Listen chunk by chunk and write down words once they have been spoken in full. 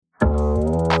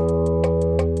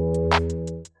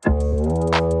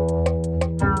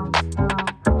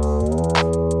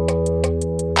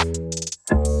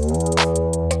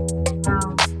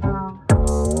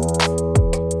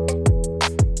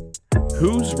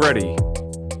ready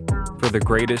for the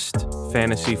greatest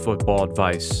fantasy football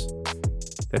advice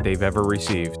that they've ever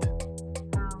received?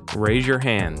 Raise your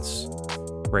hands.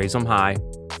 Raise them high.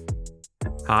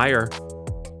 Higher.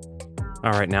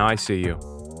 All right, now I see you.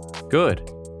 Good.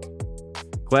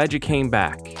 Glad you came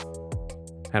back.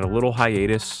 Had a little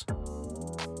hiatus.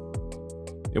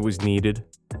 It was needed.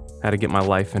 Had to get my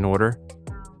life in order.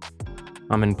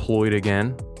 I'm employed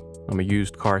again. I'm a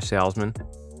used car salesman.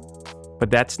 But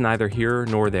that's neither here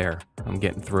nor there. I'm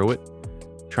getting through it.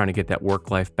 Trying to get that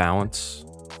work-life balance.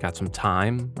 Got some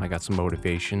time. I got some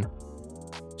motivation.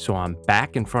 So I'm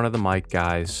back in front of the mic,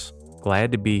 guys.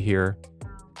 Glad to be here.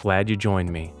 Glad you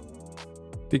joined me.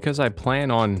 Because I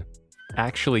plan on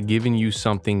actually giving you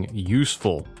something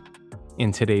useful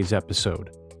in today's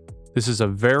episode. This is a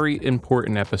very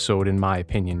important episode in my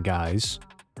opinion, guys.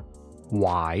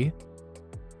 Why?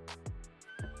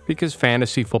 Because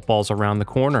fantasy football's around the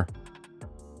corner.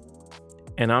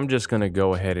 And I'm just going to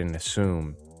go ahead and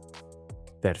assume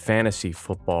that fantasy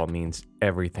football means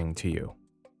everything to you.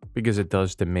 Because it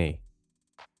does to me.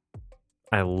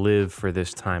 I live for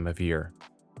this time of year.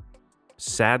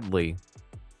 Sadly,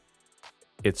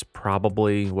 it's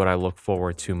probably what I look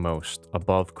forward to most.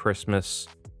 Above Christmas,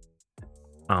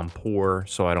 I'm poor,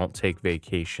 so I don't take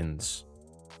vacations.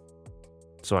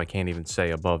 So I can't even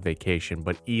say above vacation,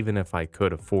 but even if I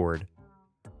could afford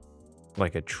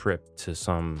like a trip to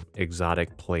some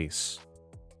exotic place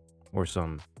or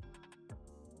some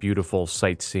beautiful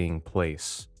sightseeing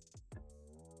place,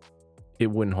 it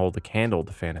wouldn't hold a candle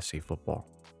to fantasy football.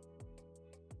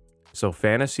 So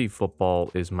fantasy football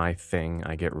is my thing.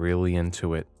 I get really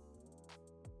into it.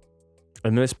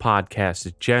 And this podcast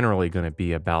is generally going to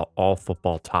be about all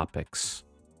football topics.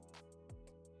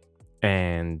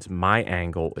 And my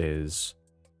angle is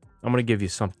I'm going to give you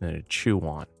something to chew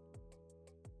on.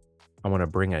 I want to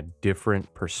bring a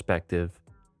different perspective,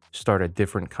 start a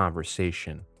different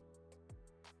conversation,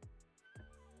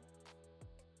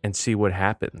 and see what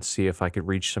happens. See if I could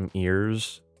reach some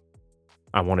ears.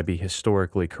 I want to be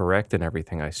historically correct in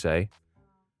everything I say,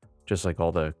 just like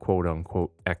all the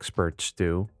quote-unquote experts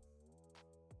do.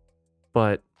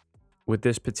 But with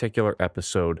this particular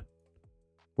episode,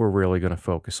 we're really going to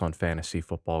focus on fantasy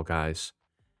football, guys.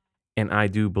 And I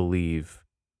do believe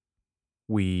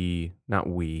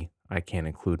I can't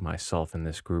include myself in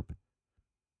this group.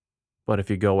 But if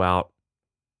you go out,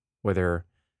 whether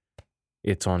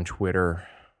it's on Twitter,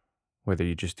 whether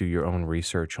you just do your own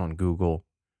research on Google,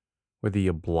 whether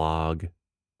you blog,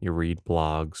 you read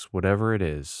blogs, whatever it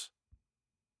is,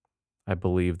 I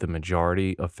believe the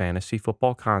majority of fantasy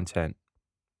football content,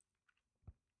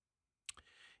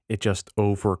 it just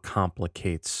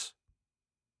overcomplicates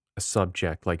a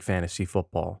subject like fantasy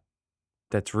football.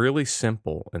 That's really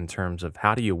simple in terms of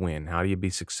how do you win? How do you be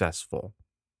successful?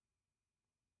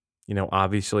 You know,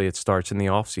 obviously it starts in the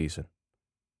offseason.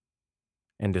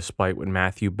 And despite what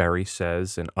Matthew Berry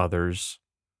says and others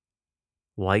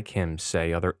like him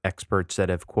say, other experts that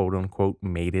have quote unquote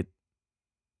made it.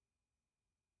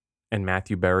 And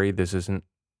Matthew Berry,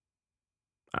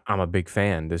 I'm a big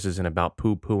fan. This isn't about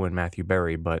poo-pooing Matthew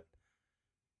Berry, but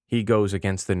he goes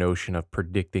against the notion of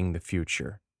predicting the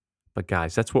future. But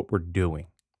guys, that's what we're doing.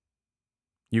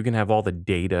 You can have all the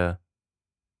data,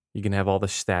 you can have all the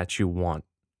stats you want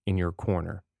in your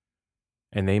corner,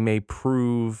 and they may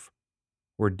prove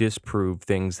or disprove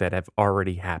things that have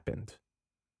already happened,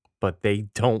 but they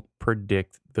don't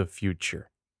predict the future.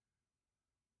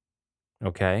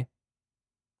 Okay?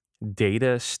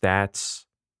 Data, stats,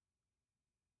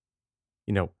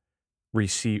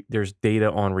 there's data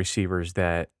on receivers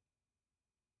that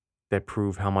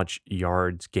prove how much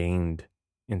yards gained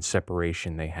in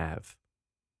separation they have,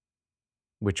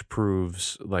 which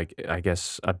proves, like, I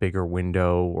guess, a bigger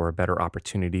window or a better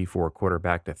opportunity for a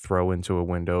quarterback to throw into a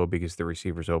window because the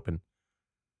receiver's open.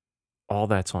 All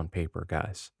that's on paper,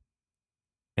 guys.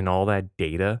 And all that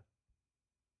data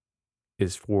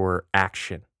is for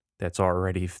action that's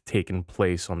already taken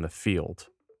place on the field.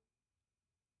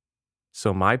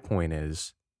 So my point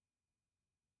is,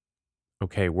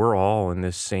 okay, we're all in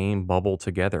this same bubble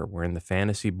together. We're in the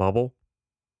fantasy bubble.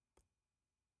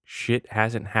 Shit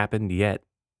hasn't happened yet,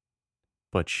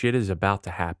 but shit is about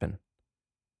to happen.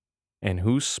 And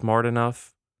who's smart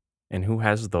enough and who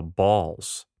has the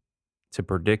balls to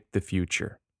predict the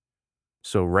future?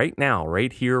 So right now,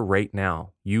 right here, right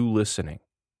now, you listening,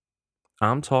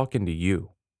 I'm talking to you.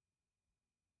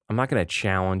 I'm not going to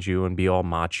challenge you and be all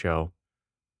macho.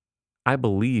 I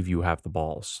believe you have the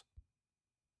balls.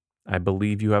 I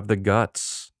believe you have the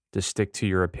guts to stick to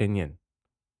your opinion.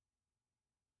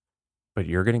 But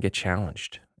you're going to get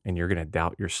challenged and you're going to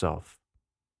doubt yourself.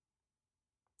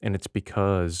 And it's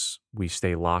because we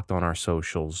stay locked on our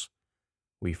socials.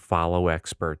 We follow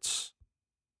experts.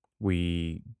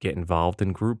 We get involved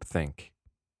in groupthink.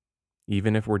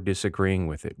 Even if we're disagreeing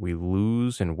with it, we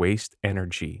lose and waste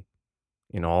energy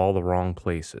in all the wrong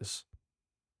places.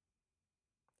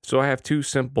 So I have two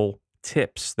simple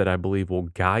tips that I believe will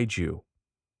guide you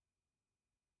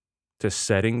to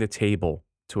setting the table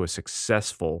to a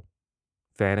successful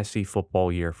fantasy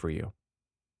football year for you.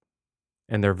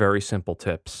 And they're very simple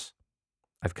tips.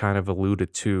 I've kind of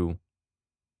alluded to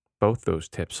both those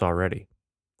tips already,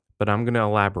 but I'm going to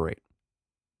elaborate.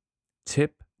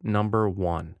 Tip number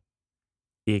 1,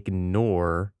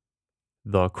 ignore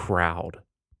the crowd.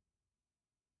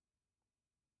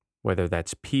 Whether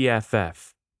that's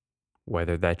PFF,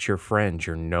 whether that's your friends,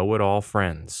 your know it all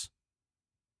friends,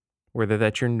 whether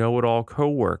that's your know it all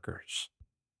coworkers,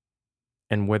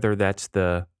 and whether that's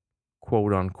the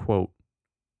quote unquote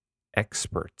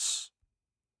experts,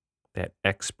 that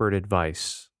expert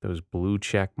advice, those blue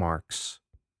check marks.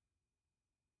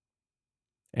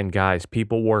 And guys,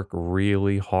 people work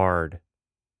really hard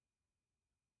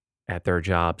at their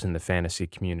jobs in the fantasy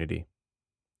community.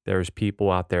 There's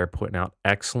people out there putting out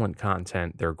excellent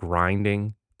content. They're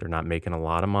grinding. They're not making a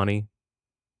lot of money,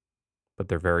 but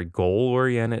they're very goal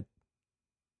oriented.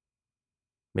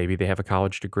 Maybe they have a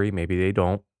college degree, maybe they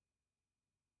don't,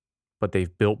 but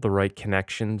they've built the right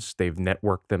connections. They've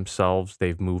networked themselves.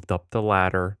 They've moved up the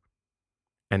ladder,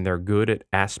 and they're good at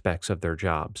aspects of their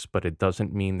jobs, but it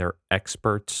doesn't mean they're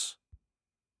experts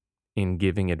in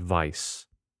giving advice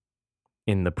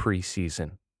in the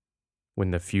preseason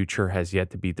when the future has yet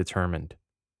to be determined.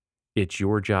 It's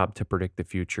your job to predict the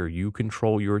future. You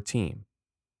control your team.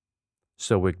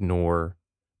 So ignore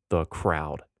the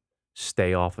crowd.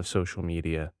 Stay off of social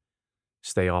media.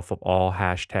 Stay off of all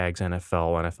hashtags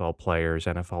NFL, NFL players,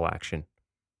 NFL action.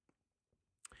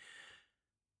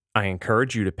 I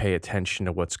encourage you to pay attention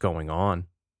to what's going on.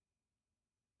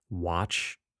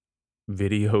 Watch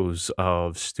videos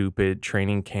of stupid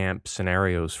training camp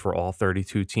scenarios for all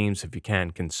 32 teams if you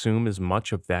can. Consume as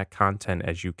much of that content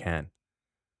as you can.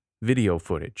 Video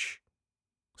footage,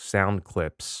 sound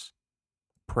clips,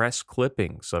 press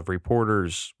clippings of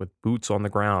reporters with boots on the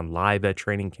ground live at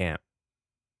training camp,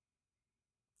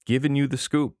 giving you the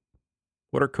scoop.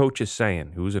 What are coaches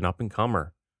saying? Who's an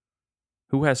up-and-comer?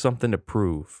 Who has something to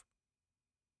prove?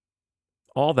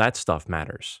 All that stuff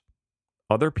matters.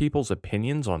 Other people's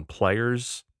opinions on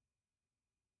players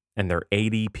and their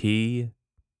ADP, in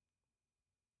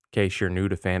case you're new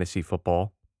to fantasy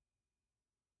football,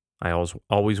 I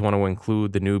always want to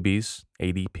include the newbies.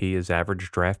 ADP is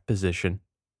average draft position.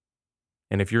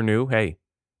 And if you're new, hey,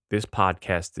 this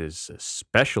podcast is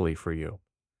especially for you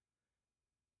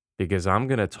because I'm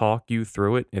going to talk you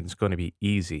through it and it's going to be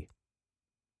easy.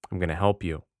 I'm going to help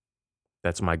you.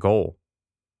 That's my goal.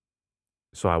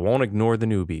 So I won't ignore the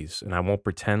newbies and I won't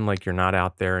pretend like you're not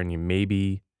out there and you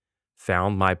maybe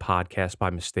found my podcast by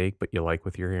mistake, but you like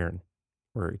what you're hearing.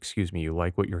 Or excuse me, you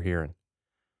like what you're hearing.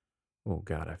 Oh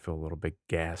God, I feel a little bit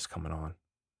gas coming on.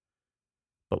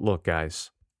 But look,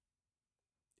 guys,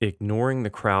 ignoring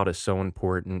the crowd is so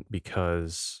important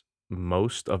because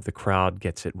most of the crowd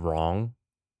gets it wrong.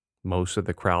 Most of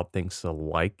the crowd thinks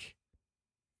alike.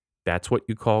 That's what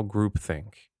you call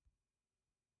groupthink.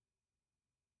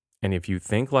 And if you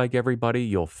think like everybody,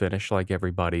 you'll finish like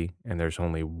everybody, and there's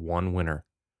only one winner.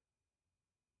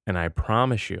 And I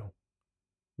promise you,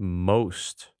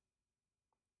 most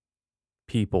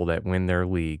people that win their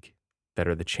league, that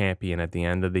are the champion at the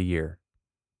end of the year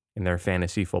in their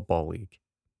fantasy football league,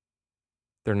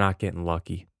 they're not getting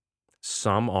lucky.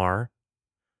 Some are.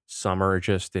 Some are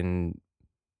just in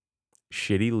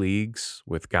shitty leagues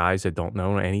with guys that don't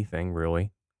know anything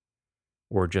really,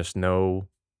 or just know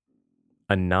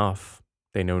enough.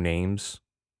 They know names.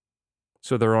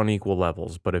 So they're on equal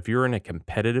levels. But if you're in a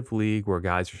competitive league where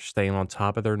guys are staying on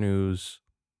top of their news,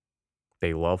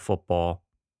 they love football,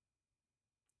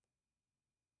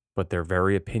 but they're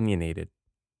very opinionated,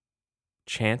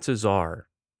 chances are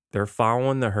they're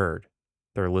following the herd.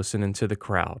 They're listening to the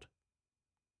crowd.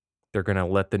 They're going to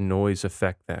let the noise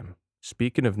affect them.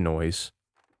 Speaking of noise,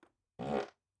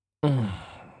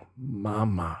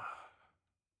 mama,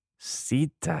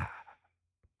 cita,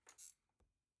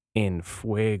 en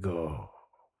fuego.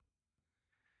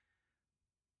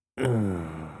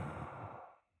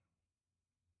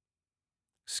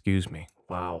 Excuse me.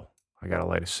 Wow. I got to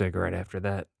light a cigarette after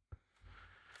that.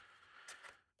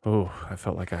 Oh, I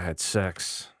felt like I had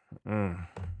sex.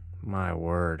 My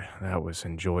word. That was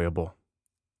enjoyable.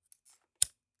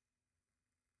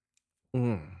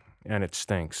 And it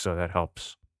stinks, so that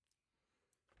helps.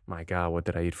 My God, what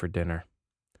did I eat for dinner?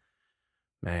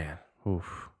 Man,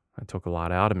 oof, that took a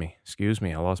lot out of me. Excuse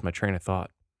me, I lost my train of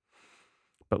thought.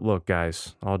 But look,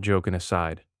 guys, all joking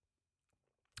aside,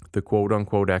 the quote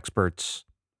unquote experts,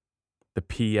 the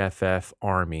PFF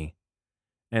army,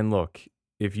 and look,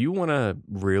 if you want to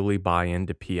really buy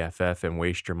into PFF and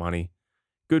waste your money,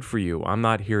 good for you. I'm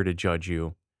not here to judge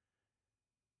you.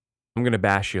 I'm going to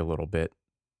bash you a little bit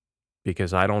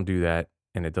because I don't do that.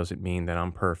 And it doesn't mean that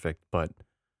I'm perfect, but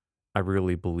I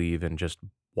really believe in just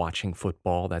watching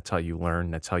football. That's how you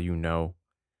learn. That's how you know.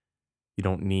 You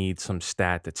don't need some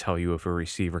stat to tell you if a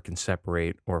receiver can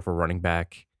separate or if a running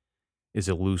back is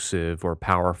elusive or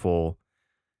powerful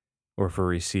or if a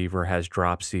receiver has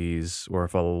dropsies or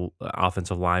if a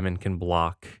offensive lineman can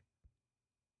block,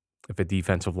 if a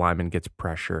defensive lineman gets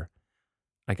pressure.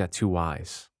 I got two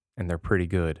eyes and they're pretty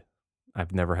good.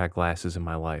 I've never had glasses in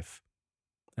my life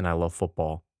and I love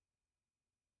football.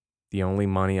 The only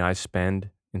money I spend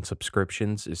in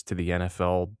subscriptions is to the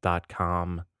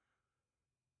NFL.com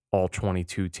all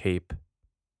 22 tape,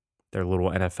 their little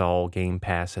NFL game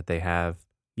pass that they have.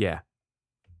 Yeah,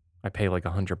 I pay like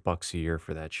 $100 a year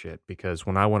for that shit because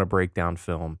when I want to break down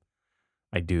film,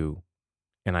 I do.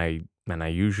 And I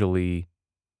usually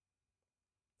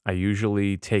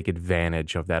take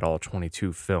advantage of that all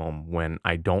 22 film when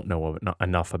I don't know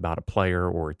enough about a player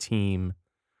or a team.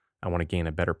 I want to gain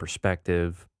a better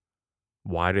perspective.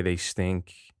 Why do they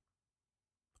stink?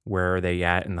 Where are they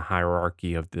at in the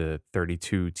hierarchy of the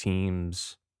 32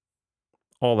 teams?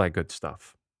 All that good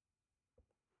stuff.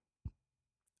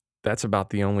 That's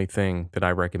about the only thing that I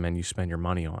recommend you spend your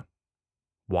money on.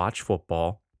 Watch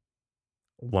football,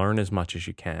 learn as much as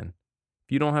you can.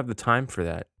 If you don't have the time for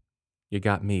that, you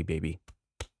got me, baby.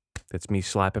 That's me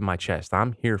slapping my chest.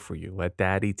 I'm here for you. Let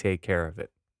daddy take care of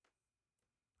it.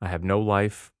 I have no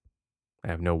life. I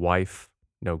have no wife,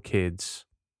 no kids.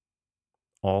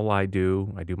 All I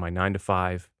do my 9 to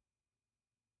 5.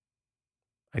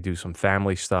 I do some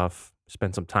family stuff,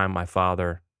 spend some time with my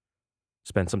father,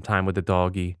 spend some time with the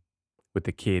doggy, with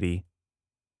the kitty,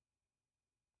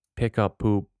 pick up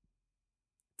poop,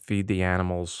 feed the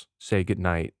animals, say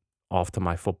goodnight, off to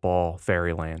my football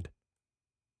fairyland.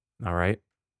 All right?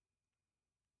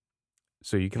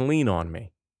 So you can lean on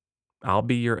me. I'll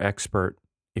be your expert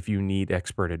if you need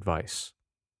expert advice.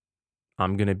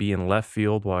 I'm going to be in left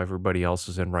field while everybody else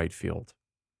is in right field,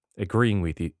 agreeing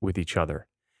with each other,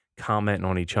 commenting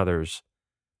on each other's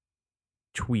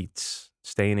tweets,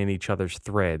 staying in each other's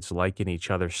threads, liking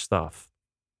each other's stuff.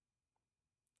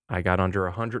 I got under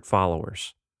 100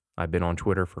 followers. I've been on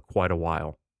Twitter for quite a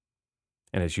while,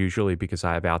 and it's usually because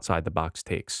I have outside the box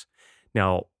takes.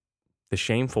 Now, the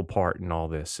shameful part in all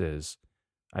this is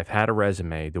I've had a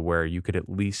resume to where you could at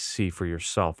least see for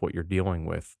yourself what you're dealing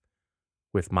with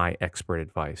my expert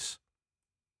advice.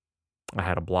 I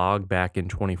had a blog back in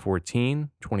 2014,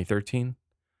 2013.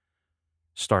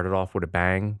 Started off with a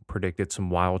bang, predicted some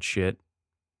wild shit.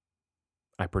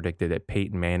 I predicted that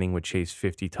Peyton Manning would chase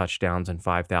 50 touchdowns and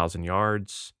 5,000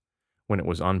 yards. When it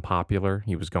was unpopular,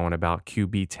 he was going about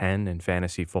QB 10 in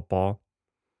fantasy football.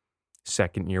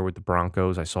 Second year with the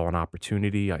Broncos, I saw an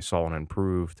opportunity. I saw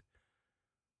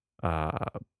uh,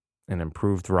 an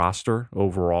improved roster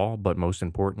overall, but most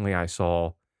importantly, I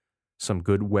saw some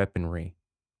good weaponry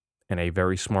and a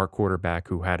very smart quarterback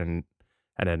who had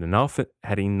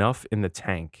enough in the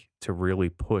tank to really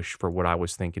push for what I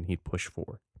was thinking he'd push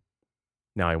for.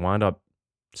 Now I wound up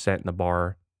setting the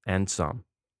bar and some.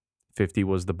 50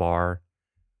 was the bar.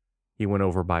 He went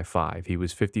over by 5. He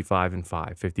was 55 and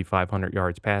 5, 5,500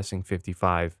 yards passing,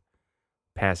 55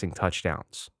 passing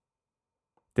touchdowns.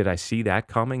 Did I see that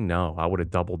coming? No, I would have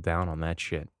doubled down on that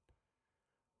shit.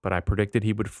 But I predicted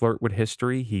he would flirt with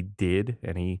history. He did,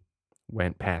 and he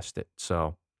went past it.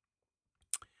 So,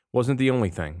 wasn't the only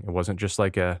thing. It wasn't just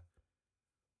like a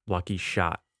lucky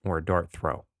shot or a dart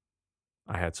throw.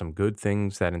 I had some good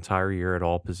things that entire year at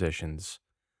all positions.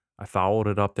 I followed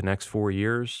it up the next 4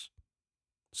 years.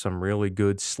 Some really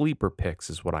good sleeper picks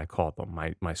is what I called them.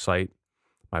 My site,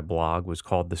 my blog was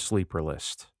called The Sleeper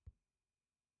List.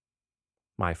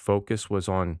 My focus was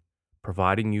on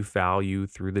providing you value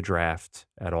through the draft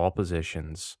at all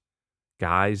positions,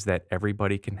 guys that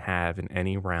everybody can have in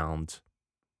any round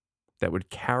that would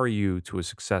carry you to a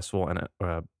successful and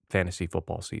fantasy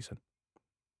football season.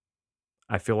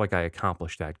 I feel like I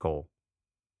accomplished that goal.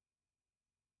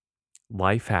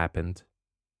 Life happened.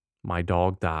 My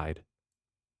dog died.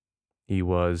 He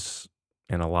was,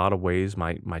 in a lot of ways,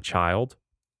 my child.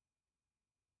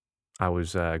 I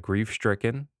was grief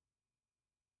stricken.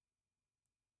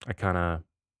 I kind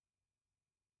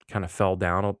of fell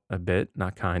down a bit,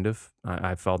 not kind of.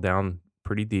 I fell down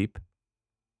pretty deep.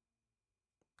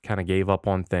 Kind of gave up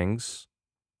on things.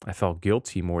 I felt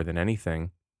guilty more than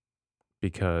anything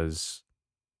because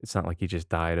it's not like he just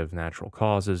died of natural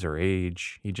causes or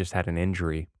age. He just had an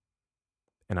injury.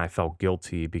 And I felt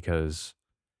guilty because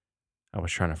I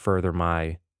was trying to further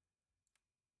my,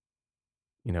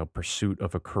 pursuit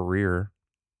of a career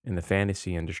in the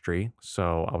fantasy industry.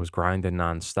 So I was grinding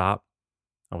nonstop.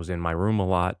 I was in my room a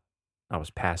lot. I was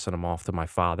passing him off to my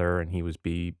father, and he was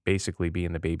basically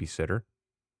being the babysitter.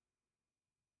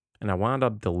 And I wound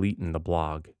up deleting the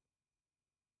blog.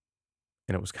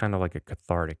 And it was kind of like a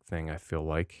cathartic thing, I feel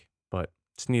like. But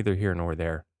it's neither here nor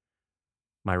there.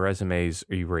 My resume's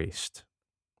erased.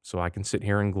 So I can sit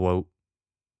here and gloat,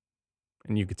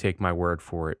 and you could take my word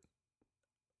for it.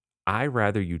 I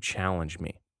rather you challenge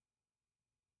me.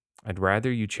 I'd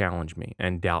rather you challenge me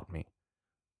and doubt me.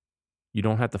 You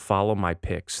don't have to follow my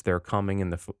picks. They're coming in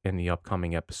the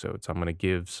upcoming episodes. I'm going to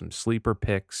give some sleeper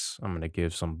picks. I'm going to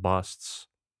give some busts,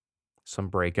 some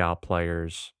breakout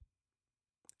players,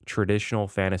 traditional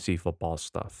fantasy football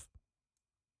stuff.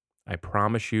 I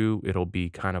promise you it'll be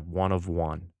kind of one of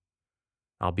one.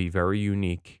 I'll be very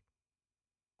unique.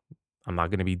 I'm not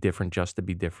going to be different just to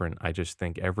be different. I just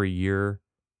think every year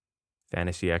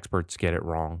fantasy experts get it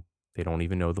wrong. They don't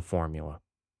even know the formula.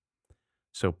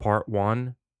 So part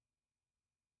 1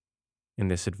 in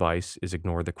this advice is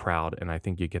ignore the crowd, and I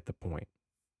think you get the point.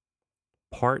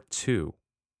 Part 2,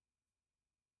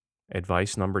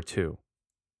 advice number 2,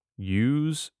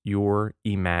 use your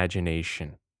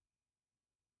imagination.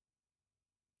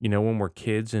 When we're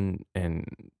kids and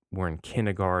we're in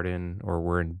kindergarten or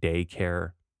we're in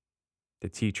daycare, the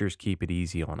teachers keep it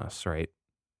easy on us, right?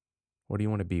 What do you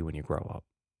want to be when you grow up?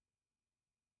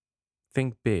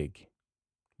 Think big.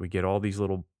 We get all these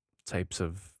little types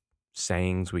of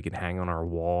sayings we can hang on our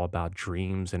wall about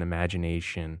dreams and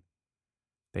imagination.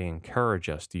 They encourage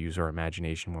us to use our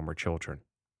imagination when we're children.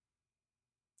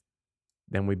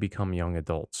 Then we become young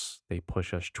adults. They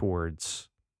push us towards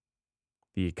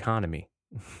the economy.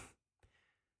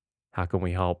 How can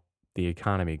we help the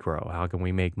economy grow? How can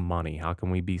we make money? How can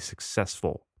we be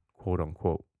successful, quote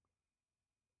unquote?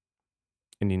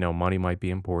 And money might be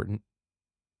important.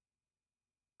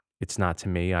 It's not to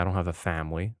me. I don't have a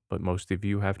family, but most of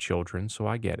you have children, so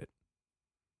I get it.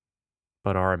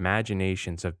 But our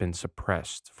imaginations have been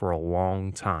suppressed for a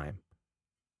long time.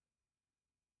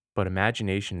 But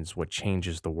imagination is what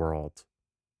changes the world.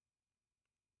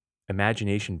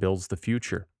 Imagination builds the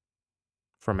future.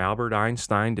 From Albert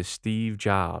Einstein to Steve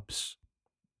Jobs,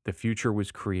 the future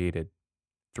was created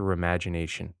through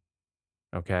imagination.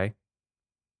 Okay?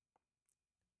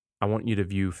 I want you to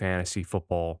view fantasy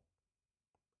football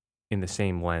in the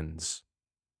same lens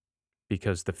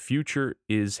because the future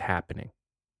is happening.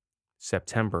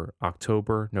 September,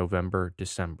 October, November,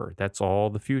 December. That's all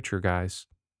the future, guys.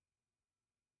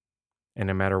 And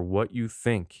no matter what you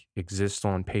think exists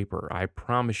on paper, I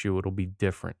promise you it'll be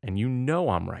different. And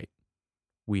I'm right.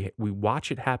 We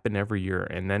watch it happen every year.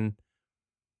 And then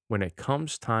when it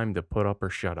comes time to put up or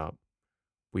shut up,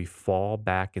 we fall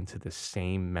back into the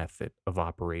same method of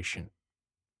operation.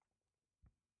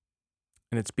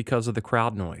 And it's because of the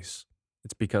crowd noise.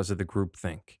 It's because of the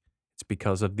groupthink. It's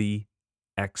because of the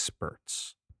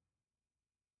experts.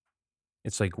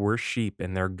 It's like we're sheep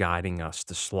and they're guiding us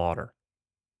to slaughter.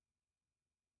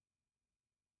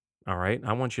 All right?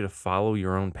 I want you to follow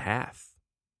your own path.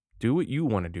 Do what you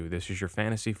want to do. This is your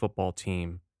fantasy football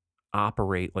team.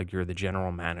 Operate like you're the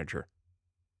general manager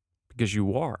because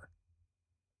you are.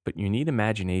 But you need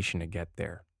imagination to get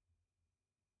there.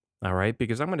 All right?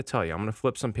 Because I'm going to tell you, I'm going to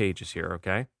flip some pages here,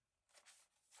 okay?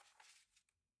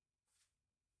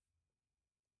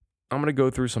 I'm going to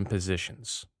go through some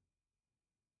positions.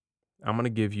 I'm going to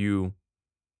give you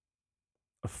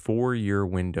a 4-year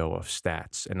window of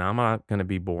stats. And I'm not going to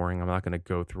be boring. I'm not going to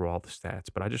go through all the stats,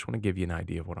 but I just want to give you an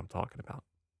idea of what I'm talking about.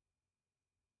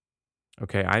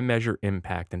 Okay, I measure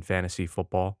impact in fantasy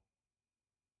football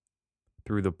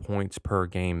through the points per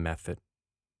game method.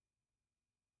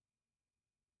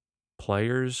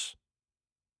 Players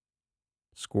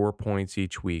score points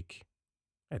each week.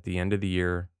 At the end of the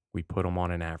year, we put them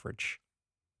on an average.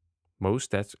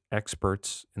 Most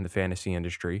experts in the fantasy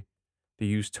industry, they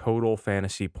use total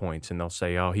fantasy points and they'll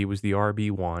say, oh, he was the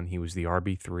RB1, he was the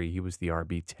RB3, he was the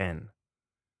RB10.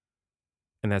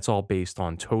 And that's all based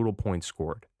on total points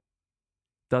scored.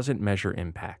 Doesn't measure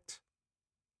impact.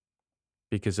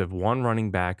 Because if one running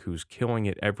back who's killing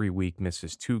it every week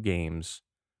misses 2 games,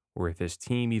 or if his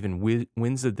team even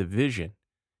wins the division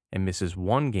and misses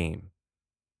 1 game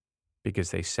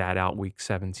because they sat out week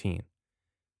 17,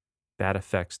 that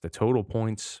affects the total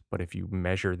points. But if you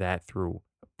measure that through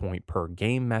a point per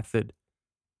game method,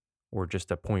 or just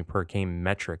a point per game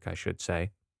metric, I should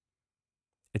say,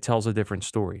 it tells a different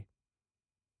story.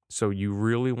 So you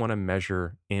really want to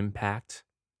measure impact,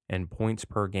 and points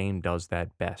per game does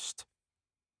that best.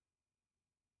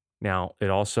 Now, it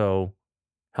also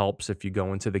helps if you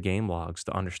go into the game logs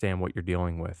to understand what you're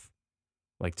dealing with.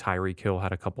 Like Tyreek Hill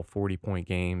had a couple 40-point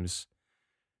games,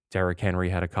 Derrick Henry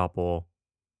had a couple.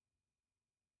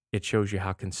 It shows you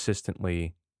how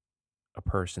consistently a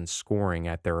person's scoring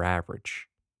at their average.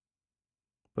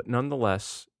 But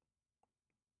nonetheless,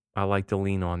 I like to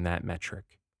lean on that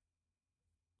metric.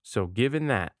 So given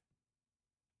that,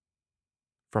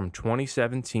 from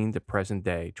 2017 to present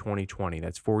day, 2020,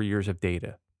 that's 4 years of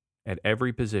data at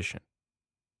every position.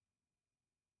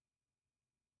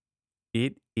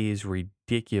 It is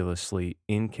ridiculously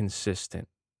inconsistent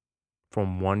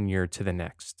from one year to the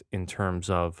next in terms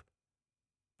of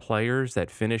players that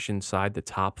finish inside the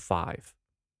top 5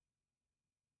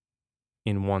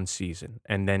 in one season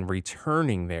and then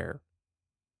returning there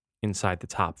inside the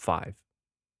top 5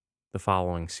 the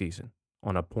following season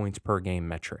on a points per game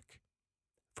metric.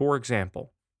 For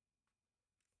example,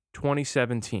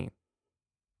 2017,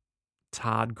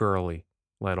 Todd Gurley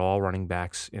led all running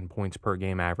backs in points per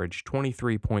game average,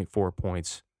 23.4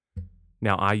 points.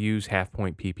 Now, I use half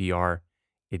point PPR.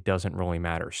 It doesn't really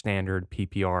matter. Standard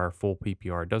PPR, full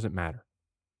PPR, doesn't matter.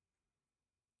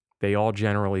 They all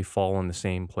generally fall in the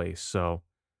same place. So,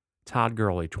 Todd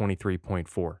Gurley,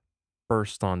 23.4,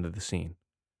 burst onto the scene.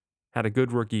 Had a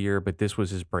good rookie year, but this was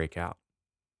his breakout.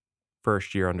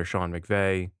 First year under Sean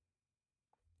McVay.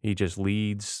 He just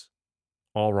leads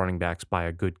all running backs by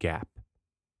a good gap.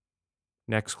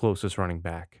 Next closest running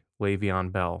back,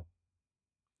 Le'Veon Bell,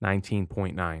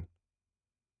 19.9.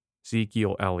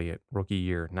 Ezekiel Elliott, rookie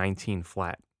year, 19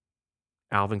 flat.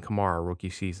 Alvin Kamara, rookie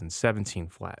season, 17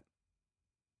 flat.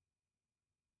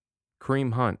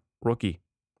 Kareem Hunt, rookie,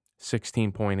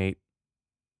 16.8.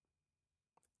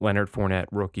 Leonard Fournette,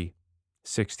 rookie,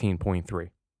 16.3.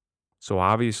 So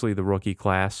obviously the rookie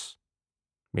class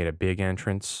made a big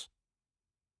entrance.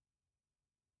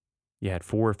 You had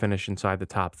 4 finish inside the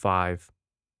top 5.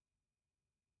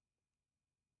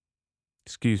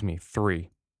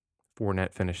 3.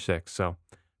 Fournette finished 6. So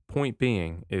point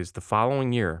being is the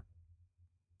following year,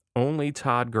 only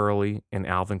Todd Gurley and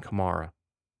Alvin Kamara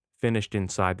finished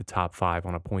inside the top 5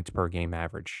 on a points per game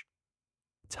average.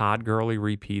 Todd Gurley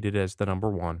repeated as the number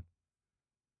 1.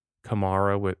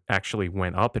 Kamara actually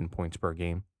went up in points per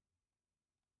game.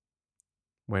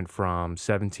 Went from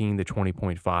 17 to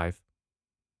 20.5.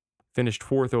 Finished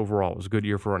 4th overall. It was a good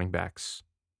year for running backs.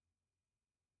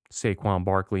 Saquon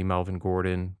Barkley, Melvin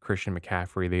Gordon, Christian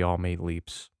McCaffrey, they all made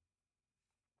leaps.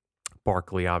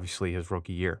 Barkley, obviously, his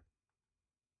rookie year.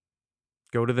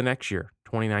 Go to the next year,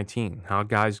 2019. How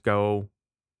guys go,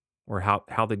 or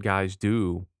how did guys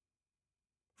do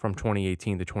from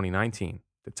 2018 to 2019?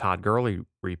 Did Todd Gurley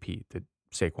repeat? Did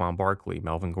Saquon Barkley,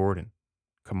 Melvin Gordon,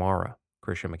 Kamara,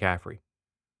 Christian McCaffrey?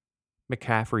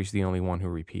 McCaffrey's the only one who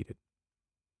repeated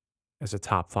as a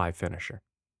top 5 finisher.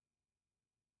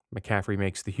 McCaffrey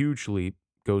makes the huge leap,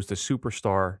 goes to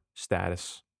superstar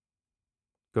status,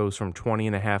 goes from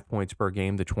 20.5 points per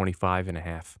game to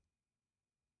 25.5.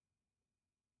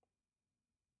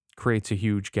 Creates a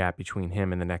huge gap between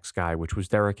him and the next guy, which was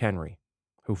Derrick Henry,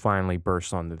 who finally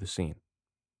burst onto the scene.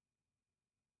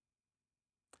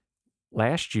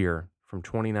 Last year, from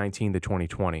 2019 to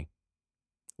 2020,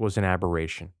 was an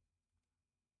aberration.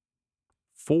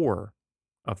 4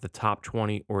 of the top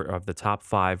 20 or of the top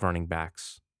 5 running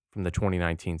backs from the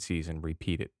 2019 season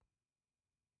repeated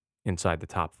inside the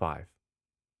top 5.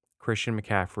 Christian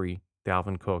McCaffrey,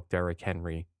 Dalvin Cook, Derrick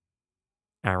Henry,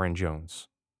 Aaron Jones,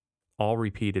 all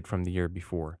repeated from the year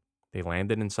before. They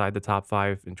landed inside the top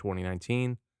 5 in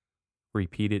 2019,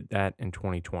 repeated that in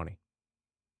 2020.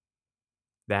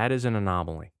 That is an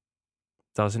anomaly.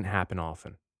 Doesn't happen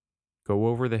often. Go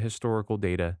over the historical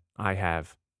data I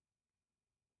have.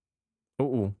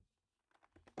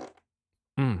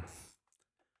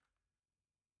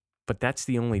 But that's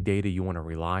the only data you want to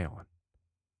rely on.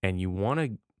 And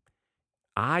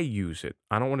I use it.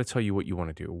 I don't want to tell you what you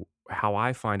want to do. How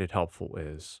I find it helpful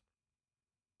is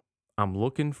I'm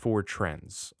looking for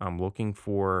trends. I'm looking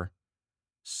for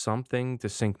something to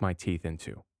sink my teeth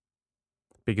into.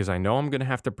 Because I know I'm going to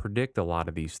have to predict a lot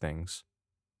of these things.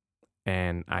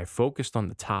 And I focused on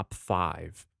the top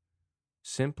 5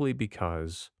 simply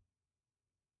because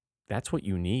that's what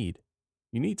you need.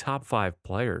 You need top 5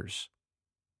 players.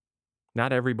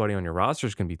 Not everybody on your roster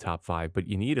is going to be top 5, but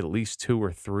you need at least 2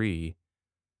 or 3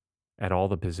 at all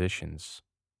the positions.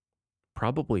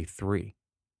 Probably 3.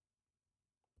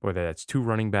 Whether that's 2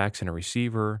 running backs and a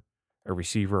receiver, a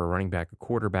running back, a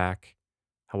quarterback,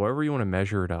 however you want to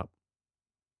measure it up.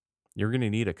 You're going to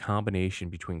need a combination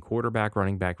between quarterback,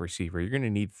 running back, receiver. You're going to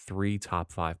need 3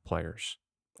 top 5 players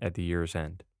at the year's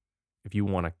end if you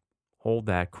want to hold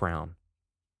that crown.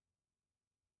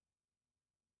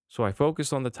 So I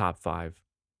focused on the top 5.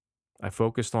 I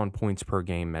focused on points per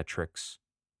game metrics,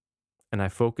 and I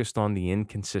focused on the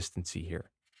inconsistency here.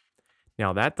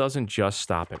 Now, that doesn't just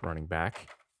stop at running back.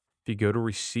 If you go to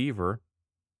receiver,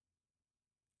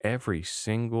 every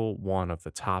single one of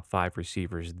the top 5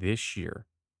 receivers this year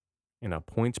in a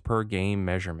points per game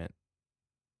measurement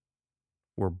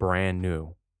were brand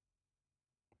new.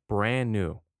 Brand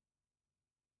new.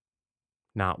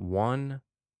 Not one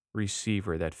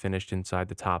receiver that finished inside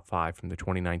the top 5 from the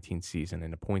 2019 season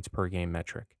in a points per game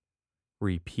metric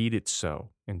repeated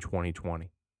so in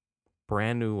 2020.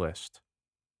 Brand new list.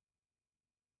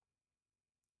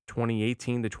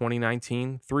 2018 to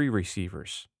 2019, 3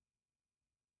 receivers.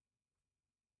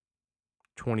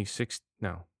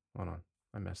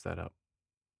 I messed that up.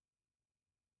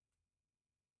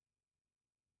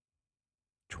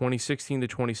 2016 to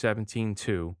 2017,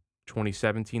 2.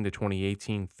 2017 to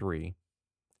 2018, 3.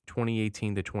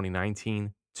 2018 to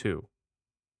 2019, 2.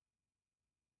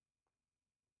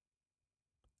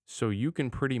 So you can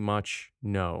pretty much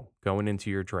know going into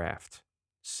your draft,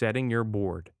 setting your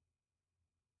board,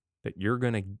 that you're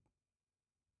going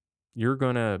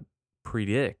to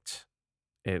predict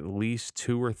at least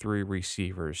 2 or 3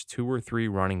 receivers, 2 or 3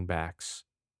 running backs,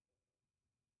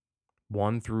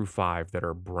 1 through 5 that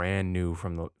are brand new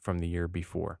from the year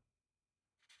before.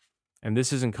 And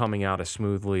this isn't coming out as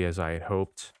smoothly as I had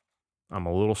hoped. I'm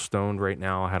a little stoned right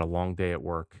now. I had a long day at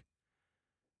work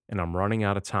and I'm running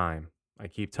out of time. I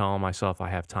keep telling myself I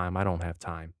have time. I don't have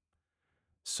time.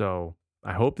 So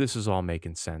I hope this is all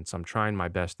making sense. I'm trying my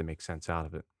best to make sense out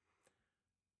of it.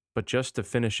 But just to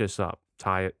finish this up,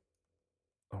 tie it.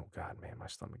 Oh God, man, my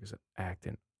stomach is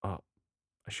acting up.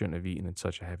 I shouldn't have eaten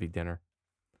such a heavy dinner.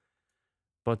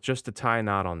 But just to tie a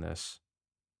knot on this,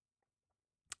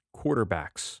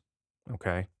 quarterbacks,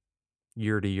 okay,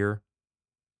 year to year,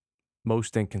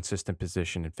 most inconsistent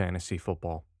position in fantasy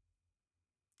football.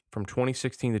 From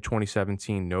 2016 to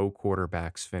 2017, no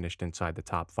quarterbacks finished inside the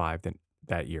top 5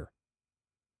 that year.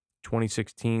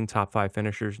 2016, top 5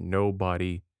 finishers,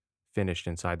 nobody finished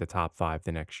inside the top 5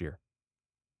 the next year.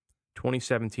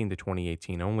 2017 to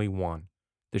 2018, only one,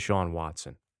 Deshaun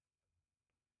Watson.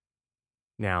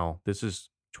 Now, this is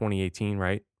 2018,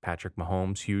 right? Patrick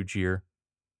Mahomes, huge year.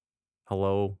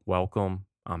 Hello, welcome.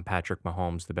 I'm Patrick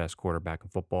Mahomes, the best quarterback in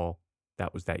football.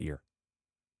 That was that year.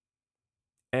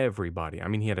 Everybody. I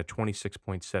mean, he had a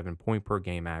 26.7 point per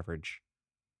game average.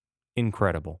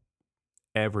 Incredible.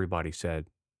 Everybody said,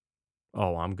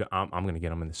 "Oh, I'm going to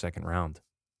get him in the second round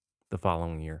the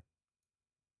following year."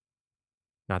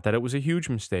 Not that it was a huge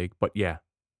mistake, but yeah,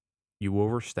 you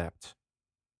overstepped.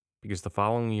 Because the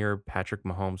following year, Patrick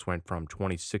Mahomes went from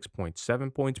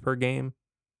 26.7 points per game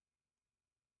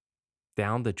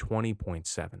down to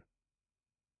 20.7.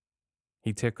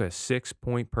 He took a 6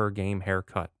 point per game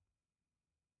haircut.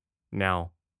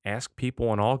 Now, ask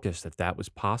people in August if that was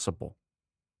possible.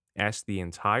 Ask the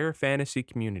entire fantasy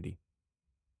community.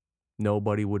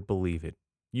 Nobody would believe it.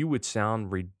 You would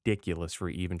sound ridiculous for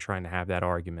even trying to have that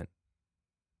argument.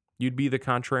 You'd be the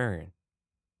contrarian.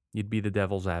 You'd be the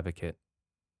devil's advocate.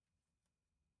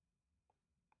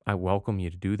 I welcome you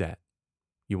to do that.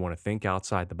 You want to think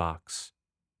outside the box.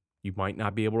 You might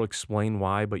not be able to explain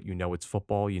why, but you know it's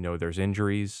football. You know there's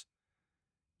injuries.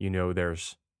 You know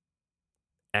there's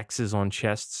X's on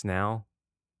chests now.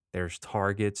 There's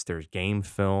targets. There's game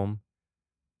film.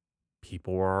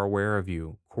 People are aware of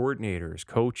you. Coordinators,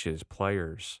 coaches,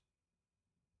 players.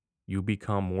 You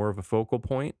become more of a focal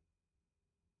point.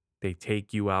 They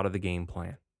take you out of the game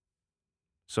plan.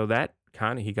 So that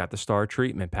he got the star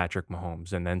treatment, Patrick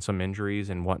Mahomes, and then some injuries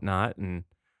and whatnot. And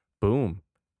boom,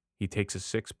 he takes a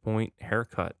 6 point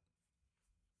haircut.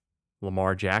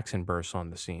 Lamar Jackson bursts on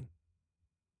the scene.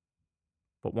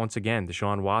 But once again,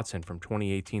 Deshaun Watson from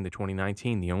 2018 to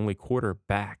 2019, the only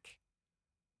quarterback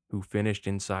who finished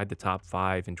inside the top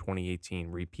 5 in 2018,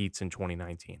 repeats in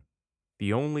 2019.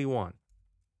 The only one.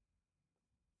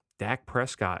 Dak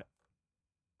Prescott,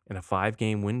 in a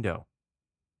 5-game window,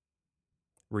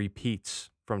 repeats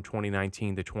from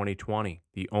 2019 to 2020,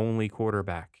 the only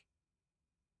quarterback.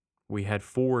 We had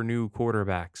 4 new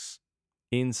quarterbacks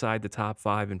inside the top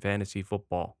 5 in fantasy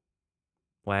football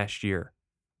last year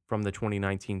from the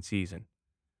 2019 season.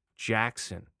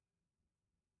 Jackson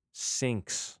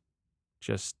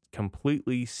just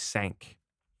completely sank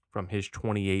from his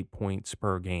 28 points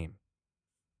per game.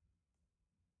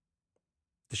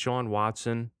 Deshaun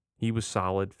Watson, he was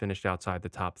solid, finished outside the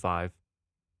top 5.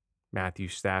 Matthew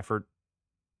Stafford,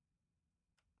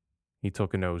 he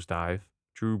took a nosedive.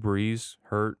 Drew Brees,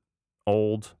 hurt,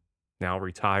 old, now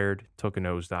retired, took a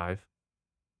nosedive.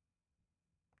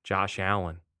 Josh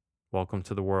Allen, welcome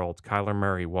to the world. Kyler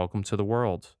Murray, welcome to the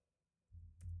world.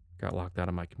 Got locked out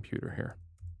of my computer here.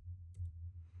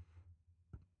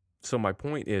 So my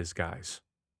point is, guys,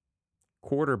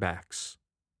 quarterbacks,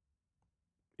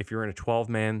 if you're in a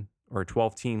 12-man or a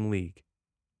 12-team league,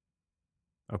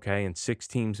 okay, and 6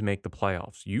 teams make the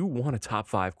playoffs, you want a top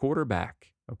 5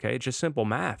 quarterback, okay? It's just simple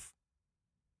math.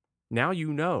 Now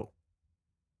you know.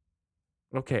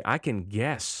 Okay, I can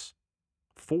guess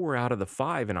 4 out of the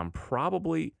 5, and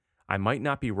I might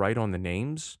not be right on the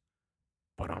names,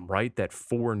 but I'm right that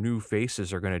 4 new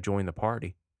faces are going to join the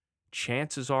party.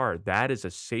 Chances are that is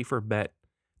a safer bet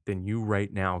than you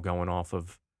right now going off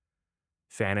of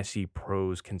Fantasy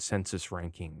Pros consensus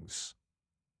rankings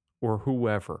or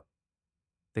whoever.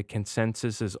 The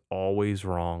consensus is always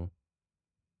wrong,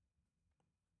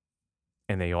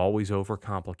 and they always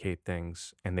overcomplicate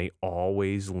things, and they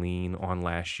always lean on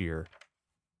last year.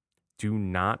 Do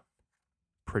not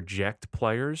project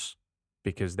players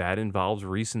because that involves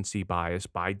recency bias.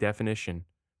 By definition,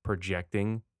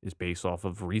 projecting is based off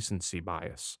of recency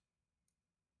bias.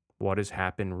 What has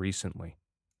happened recently?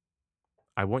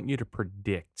 I want you to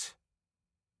predict.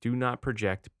 Do not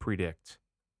project, predict.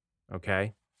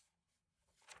 Okay?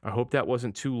 I hope that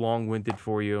wasn't too long-winded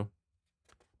for you,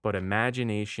 but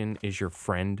imagination is your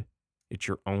friend. It's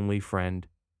your only friend,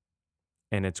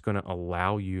 and it's going to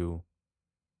allow you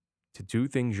to do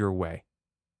things your way.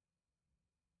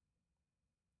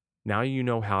 Now you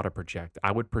know how to project.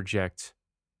 I would project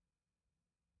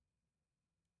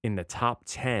in the top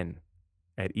 10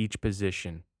 at each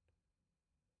position.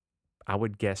 I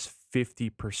would guess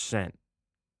 50%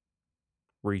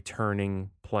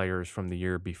 returning players from the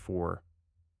year before.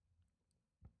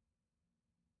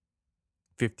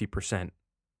 50%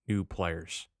 new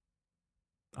players.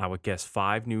 I would guess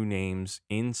 5 new names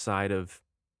inside of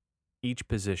each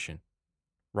position.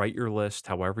 Write your list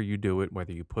however you do it,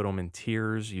 whether you put them in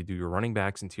tiers, you do your running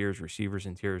backs in tiers, receivers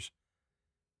in tiers.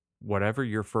 Whatever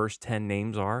your first 10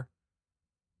 names are,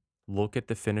 look at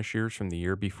the finishers from the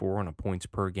year before on a points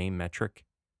per game metric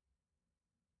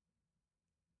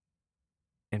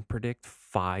and predict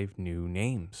 5 new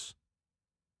names.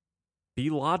 Be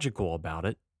logical about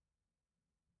it.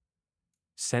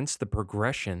 Sense the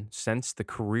progression, sense the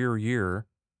career year,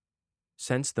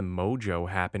 sense the mojo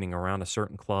happening around a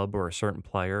certain club or a certain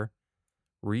player.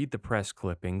 Read the press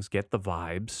clippings, get the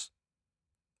vibes,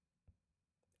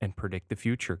 and predict the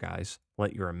future, guys.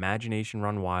 Let your imagination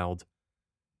run wild.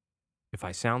 If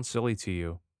I sound silly to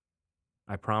you,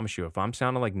 I promise you, if I'm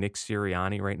sounding like Nick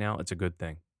Sirianni right now, it's a good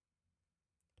thing.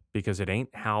 Because it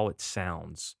ain't how it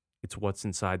sounds, it's what's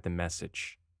inside the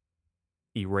message.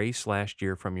 Erase last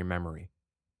year from your memory.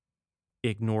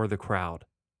 Ignore the crowd.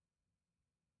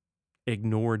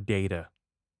 Ignore data.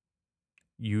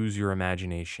 Use your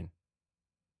imagination.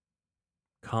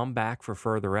 Come back for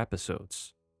further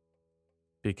episodes,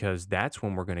 because that's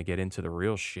when we're going to get into the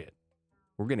real shit.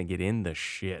 We're going to get in the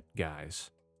shit, guys.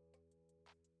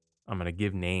 I'm going to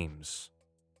give names.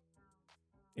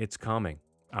 It's coming.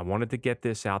 I wanted to get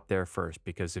this out there first,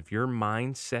 because if your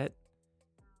mindset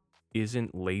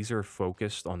isn't laser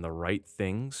focused on the right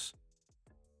things,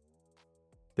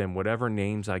 then whatever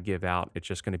names I give out, it's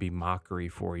just going to be mockery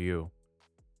for you.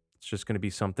 It's just going to be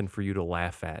something for you to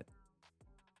laugh at.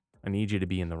 I need you to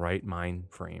be in the right mind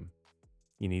frame.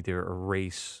 You need to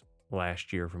erase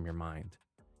last year from your mind.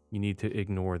 You need to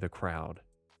ignore the crowd.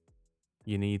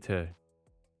 You need to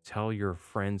tell your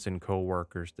friends and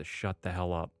coworkers to shut the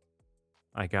hell up.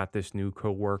 I got this new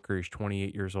coworker. He's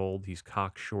 28 years old. He's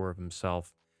cocksure of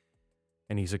himself,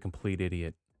 and he's a complete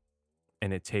idiot.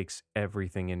 And it takes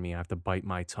everything in me. I have to bite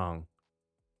my tongue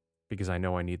because I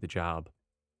know I need the job.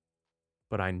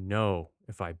 But I know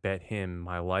if I bet him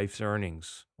my life's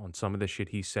earnings on some of the shit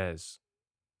he says,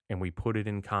 and we put it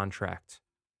in contract,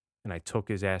 and I took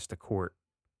his ass to court,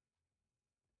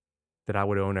 that I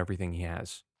would own everything he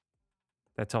has.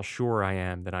 That's how sure I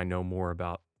am that I know more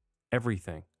about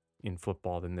everything in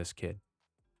football than this kid.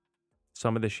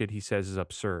 Some of the shit he says is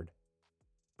absurd,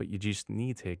 but you just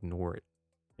need to ignore it.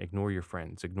 Ignore your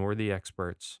friends. Ignore the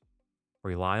experts.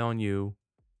 Rely on you.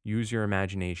 Use your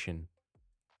imagination.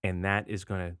 And that is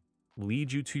going to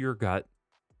lead you to your gut,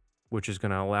 which is going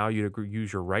to allow you to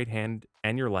use your right hand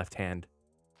and your left hand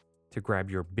to grab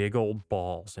your big old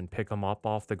balls and pick them up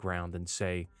off the ground and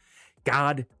say,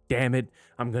 God damn it,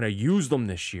 I'm going to use them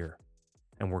this year.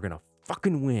 And we're going to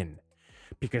fucking win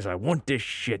because I want this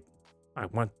shit. I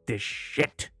want this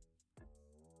shit.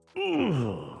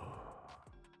 Ugh.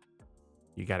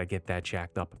 You got to get that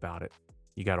jacked up about it.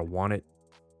 You got to want it.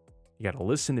 You got to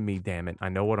listen to me, damn it. I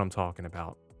know what I'm talking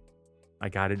about. I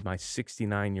guided my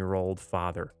 69-year-old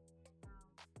father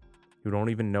who don't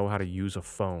even know how to use a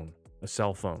phone, a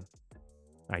cell phone.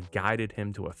 I guided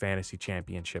him to a fantasy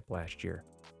championship last year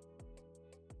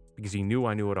because he knew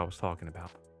I knew what I was talking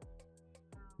about.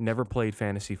 Never played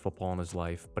fantasy football in his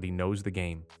life, but he knows the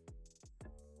game.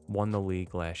 Won the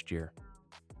league last year.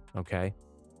 Okay?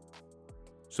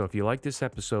 So if you like this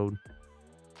episode,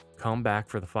 come back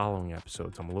for the following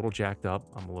episodes. I'm a little jacked up.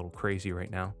 I'm a little crazy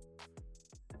right now.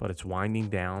 But it's winding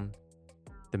down.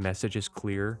 The message is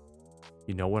clear.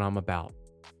 You know what I'm about.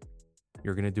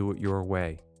 You're going to do it your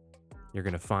way. You're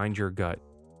going to find your gut.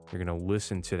 You're going to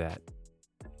listen to that.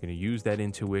 You're going to use that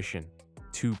intuition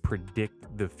to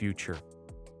predict the future.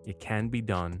 It can be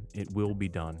done. It will be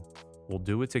done. We'll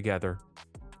do it together.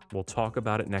 We'll talk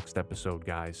about it next episode,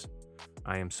 guys.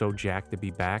 I am so jacked to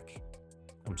be back.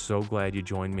 I'm so glad you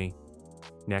joined me.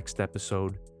 Next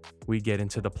episode, we get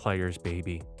into the players,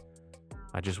 baby.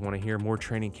 I just want to hear more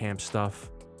training camp stuff.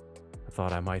 I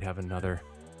thought I might have another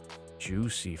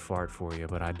juicy fart for you,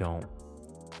 but I don't.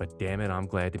 But damn it, I'm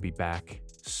glad to be back.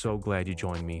 So glad you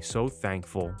joined me. So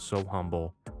thankful, so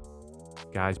humble.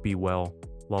 Guys, be well.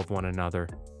 Love one another.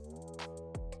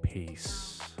 Peace.